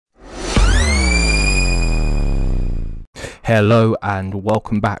Hello and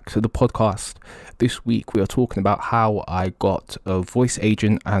welcome back to the podcast. This week we are talking about how I got a voice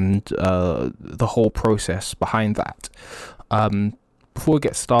agent and the whole process behind that. Before we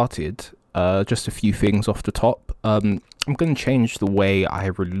get started, just a few things off the top. I'm going to change the way I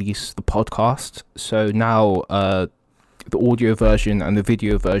release the podcast. So now the audio version and the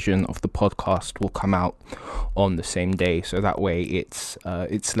video version of the podcast will come out on the same day. So that way it's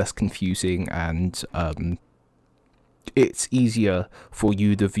less confusing and it's easier for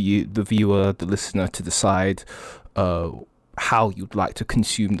you, the viewer, the listener, to decide how you'd like to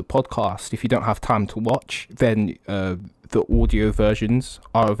consume the podcast. If you don't have time to watch, then the audio versions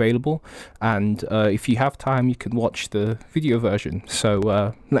are available, and if you have time, you can watch the video version.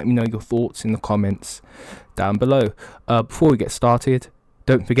 So let me know your thoughts in the comments down below. Before we get started,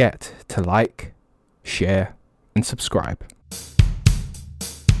 don't forget to like, share, and subscribe.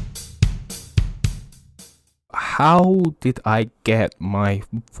 How did I get my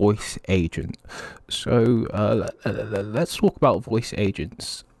voice agent? So let's talk about voice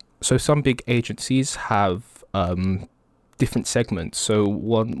agents. So some big agencies have different segments. So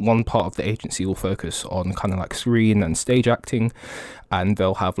one part of the agency will focus on kind of like screen and stage acting, and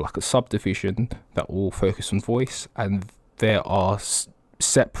they'll have like a subdivision that will focus on voice, and there are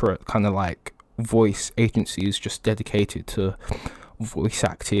separate kind of like voice agencies just dedicated to voice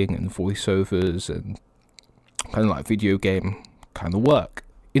acting and voiceovers and kind of like video game kind of work.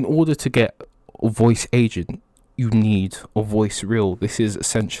 In order to get a voice agent, you need a voice reel. This is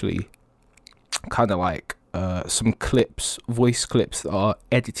essentially kind of like some clips, voice clips that are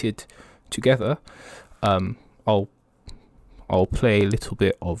edited together. I'll play a little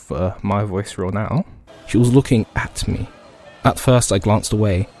bit of my voice reel now. She was looking at me. At first I glanced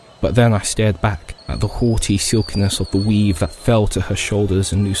away, but then I stared back at the haughty silkiness of the weave that fell to her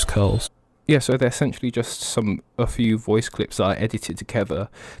shoulders in loose curls. Yeah, so they're essentially just a few voice clips that are edited together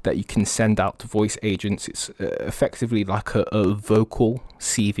that you can send out to voice agents. It's effectively like a vocal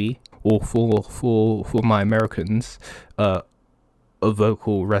CV, or for my Americans, a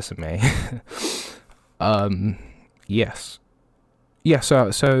vocal resume. Yes. Yeah,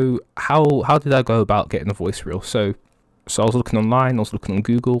 so how did I go about getting a voice reel? So I was looking online, I was looking on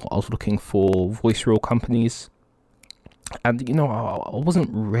Google, I was looking for voice reel companies. And I wasn't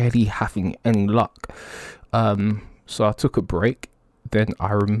really having any luck, so I took a break. Then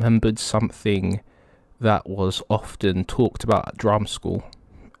I remembered something that was often talked about at drama school,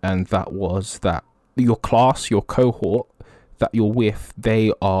 and that was that your class, your cohort that you're with,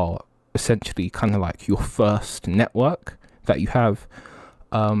 they are essentially kind of like your first network that you have.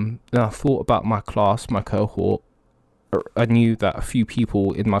 Then I thought about my class, my cohort. I knew that a few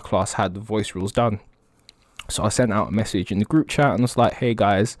people in my class had the voice reels done. So I sent out a message in the group chat and was like, hey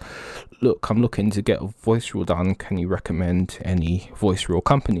guys, look, I'm looking to get a voice reel done. Can you recommend any voice reel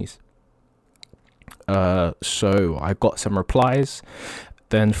companies? So I got some replies.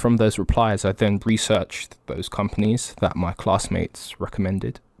 Then from those replies, I then researched those companies that my classmates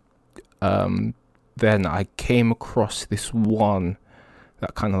recommended. Then I came across this one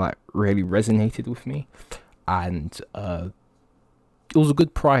that kind of like really resonated with me. And it was a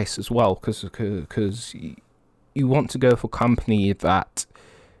good price as well, because you want to go for a company that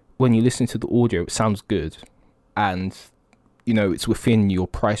when you listen to the audio, it sounds good and it's within your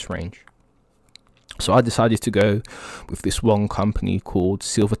price range. So I decided to go with this one company called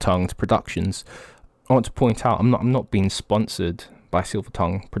Silver Tongued Productions. I want to point out I'm not being sponsored by Silver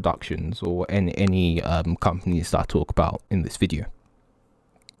Tongue Productions or any companies that I talk about in this video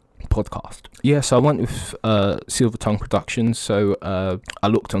podcast. Yeah, so I went with Silver Tongue Productions. So I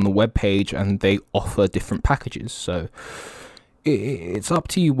looked on the webpage and they offer different packages. So it's up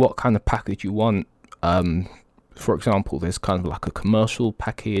to you what kind of package you want. For example, there's kind of like a commercial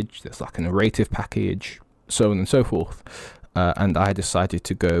package, there's like a narrative package, so on and so forth. And I decided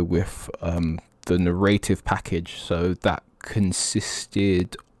to go with the narrative package. So that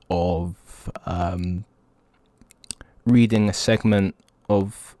consisted of reading a segment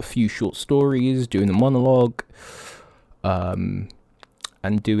of a few short stories, doing a monologue, and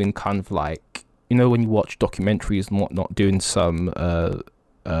doing kind of like, when you watch documentaries and whatnot, doing some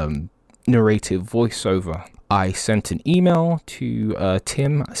narrative voiceover. I sent an email to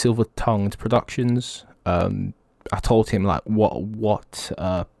Tim at Silver Tongued Productions. I told him like what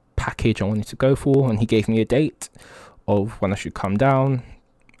package I wanted to go for, and he gave me a date of when I should come down,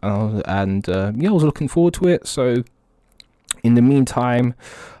 and I was looking forward to it. So in the meantime,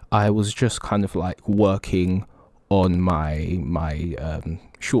 I was just kind of like working on my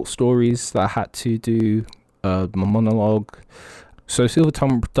short stories that I had to do, my monologue. So Silver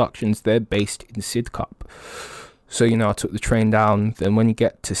Tongue Productions, they're based in Sidcup. So, you know, I took the train down. Then when you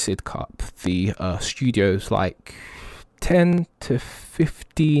get to Sidcup, the studio's like 10 to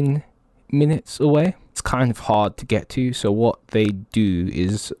 15 minutes away. It's kind of hard to get to. So what they do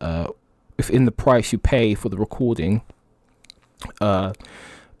is, if in the price you pay for the recording, a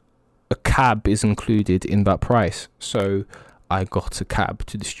cab is included in that price. So I got a cab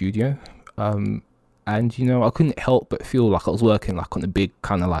to the studio. And, you know, I couldn't help but feel like I was working like on a big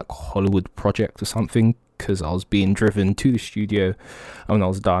kind of like Hollywood project or something, because I was being driven to the studio, and when I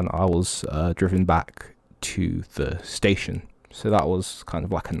was done, I was driven back to the station. So that was kind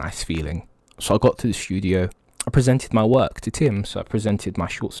of like a nice feeling. So I got to the studio, I presented my work to Tim. So I presented my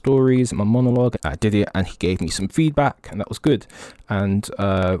short stories and my monologue. I did it, and he gave me some feedback, and that was good. And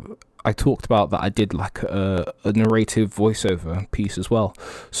I talked about that I did like a narrative voiceover piece as well.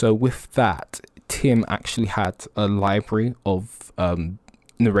 So with that, Tim actually had a library of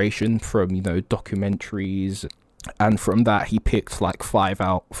narration from, you know, documentaries, and from that he picked like 5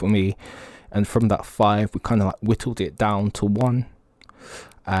 out for me, and from that 5 we kind of like whittled it down to 1.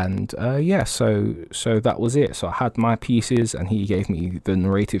 And yeah, so that was it. So I had my pieces, and he gave me the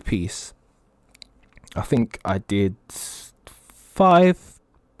narrative piece. I think I did five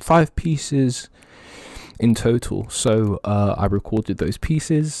pieces in total. So I recorded those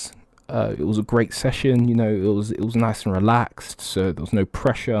pieces. It was a great session, you know. It was nice and relaxed, so there was no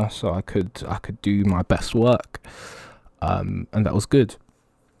pressure, so I could do my best work, and that was good.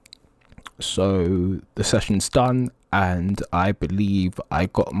 So the session's done, and I believe I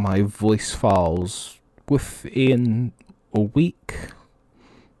got my voice files within a week,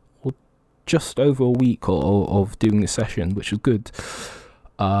 or just over a week of doing the session, which was good.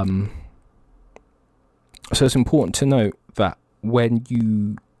 So it's important to note that when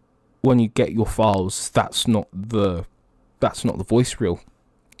you get your files, that's not the voice reel.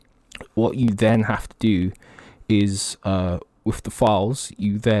 What you then have to do is, with the files,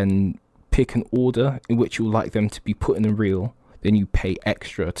 you then pick an order in which you would like them to be put in a reel. Then you pay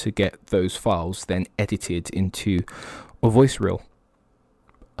extra to get those files then edited into a voice reel.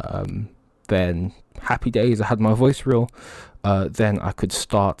 Then happy days, I had my voice reel. Then I could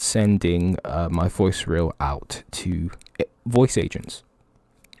start sending my voice reel out to voice agents.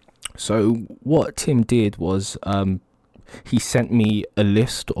 So what Tim did was, he sent me a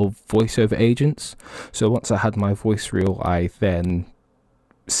list of voiceover agents. So once I had my voice reel, I then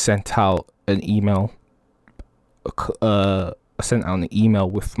sent out an email. I sent out an email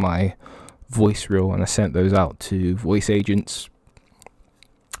with my voice reel, and I sent those out to voice agents.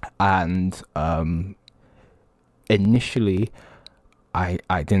 And initially, I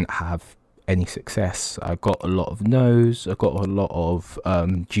didn't have any success. I got a lot of no's. I got a lot of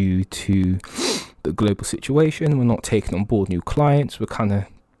due to the global situation, we're not taking on board new clients. We're kind of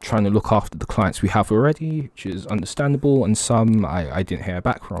trying to look after the clients we have already, which is understandable, and some I didn't hear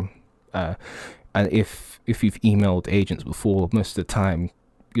back from. And if you've emailed agents before, most of the time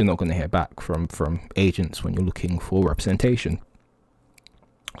you're not going to hear back from agents when you're looking for representation.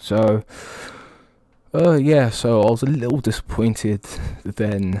 So yeah, so I was a little disappointed.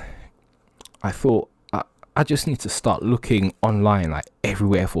 Then I thought I just need to start looking online, like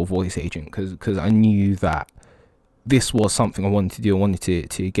everywhere, for a voice agent, because I knew that this was something I wanted to do. I wanted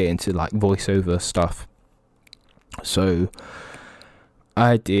to get into like voiceover stuff. So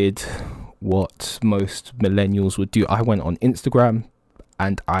I did what most millennials would do. I went on Instagram,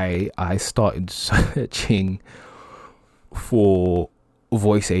 and I started searching for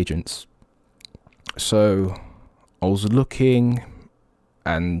voice agents. So I was looking,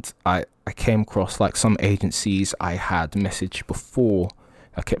 and I came across like some agencies I had messaged before.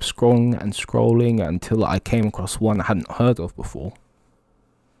 I kept scrolling and scrolling until I came across one I hadn't heard of before.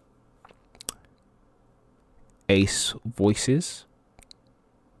 Ace Voices.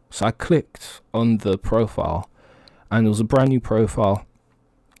 So I clicked on the profile, and it was a brand new profile,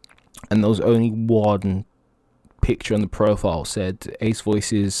 and there was only one picture on the profile. Said Ace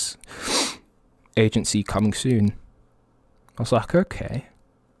Voices agency coming soon. I was like, okay,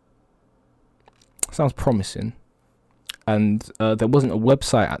 sounds promising. And there wasn't a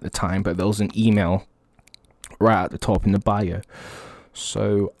website at the time, but there was an email right at the top in the bio.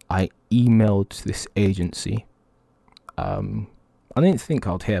 So I emailed this agency. I didn't think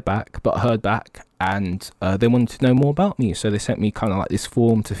I'd hear back, but I heard back, and they wanted to know more about me. So they sent me kind of like this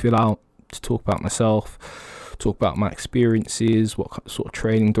form to fill out, to talk about myself, talk about my experiences, what sort of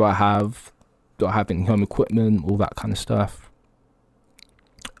training do I have any home equipment, all that kind of stuff.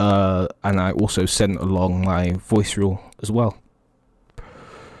 And I also sent along my voice reel as well.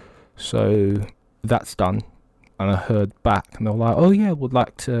 So that's done, and I heard back, and they were like, oh yeah, would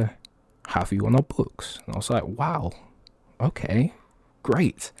like to have you on our books. And I was like, wow, okay,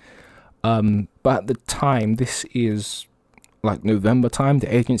 great. But at the time, this is like November time,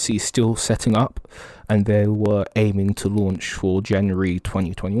 the agency is still setting up, and they were aiming to launch for January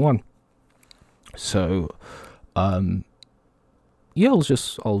 2021. So, yeah,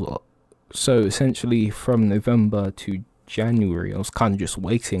 so essentially from November to January, I was kind of just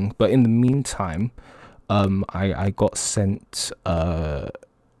waiting. But in the meantime, I got sent an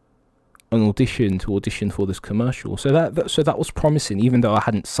audition to audition for this commercial. So that was promising, even though I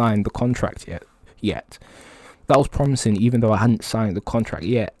hadn't signed the contract yet. That was promising, even though I hadn't signed the contract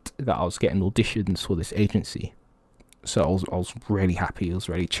yet, that I was getting auditions for this agency. So I was really happy. I was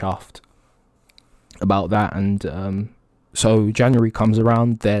really chuffed about that. And so January comes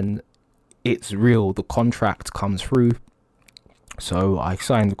around, then it's real. The contract comes through. So I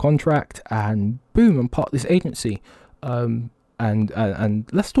signed the contract, and boom, I'm part of this agency. And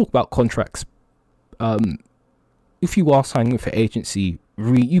let's talk about contracts. If you are signing with an agency,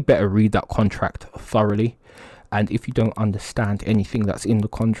 you better read that contract thoroughly. And if you don't understand anything that's in the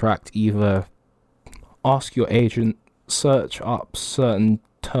contract, either ask your agent, search up certain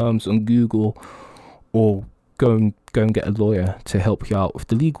terms on Google, or go and get a lawyer to help you out with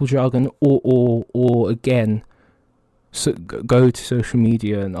the legal jargon, or again, so go to social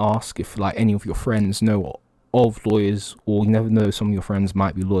media and ask if like any of your friends know of lawyers, or you never know, some of your friends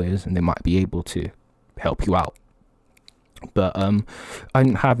might be lawyers and they might be able to help you out. But I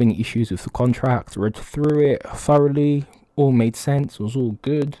didn't have any issues with the contract. Read through it thoroughly, all made sense, it was all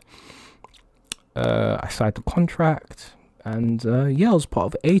good. I signed the contract, and yeah, I was part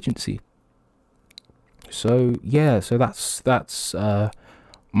of the agency. So yeah, so that's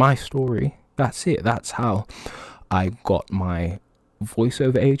my story. That's it. That's how I got my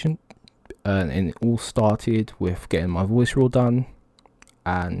voiceover agent, and it all started with getting my voice reel done,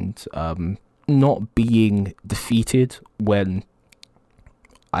 and not being defeated when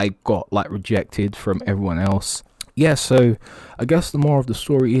I got like rejected from everyone else. Yeah, so I guess the moral of the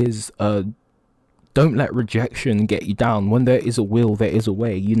story is don't let rejection get you down. When there is a will, there is a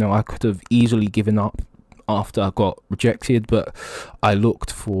way. You know, I could have easily given up after I got rejected, but I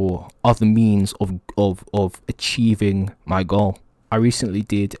looked for other means of achieving my goal. I recently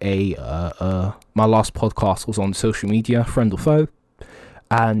did my last podcast was on social media, friend or foe.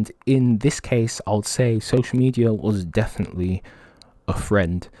 And in this case, I would say social media was definitely a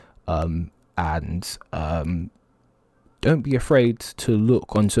friend. And don't be afraid to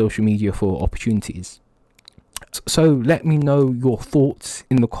look on social media for opportunities. So let me know your thoughts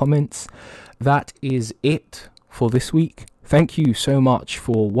in the comments. That is it for this week. Thank you so much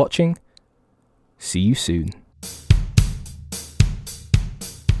for watching. See you soon.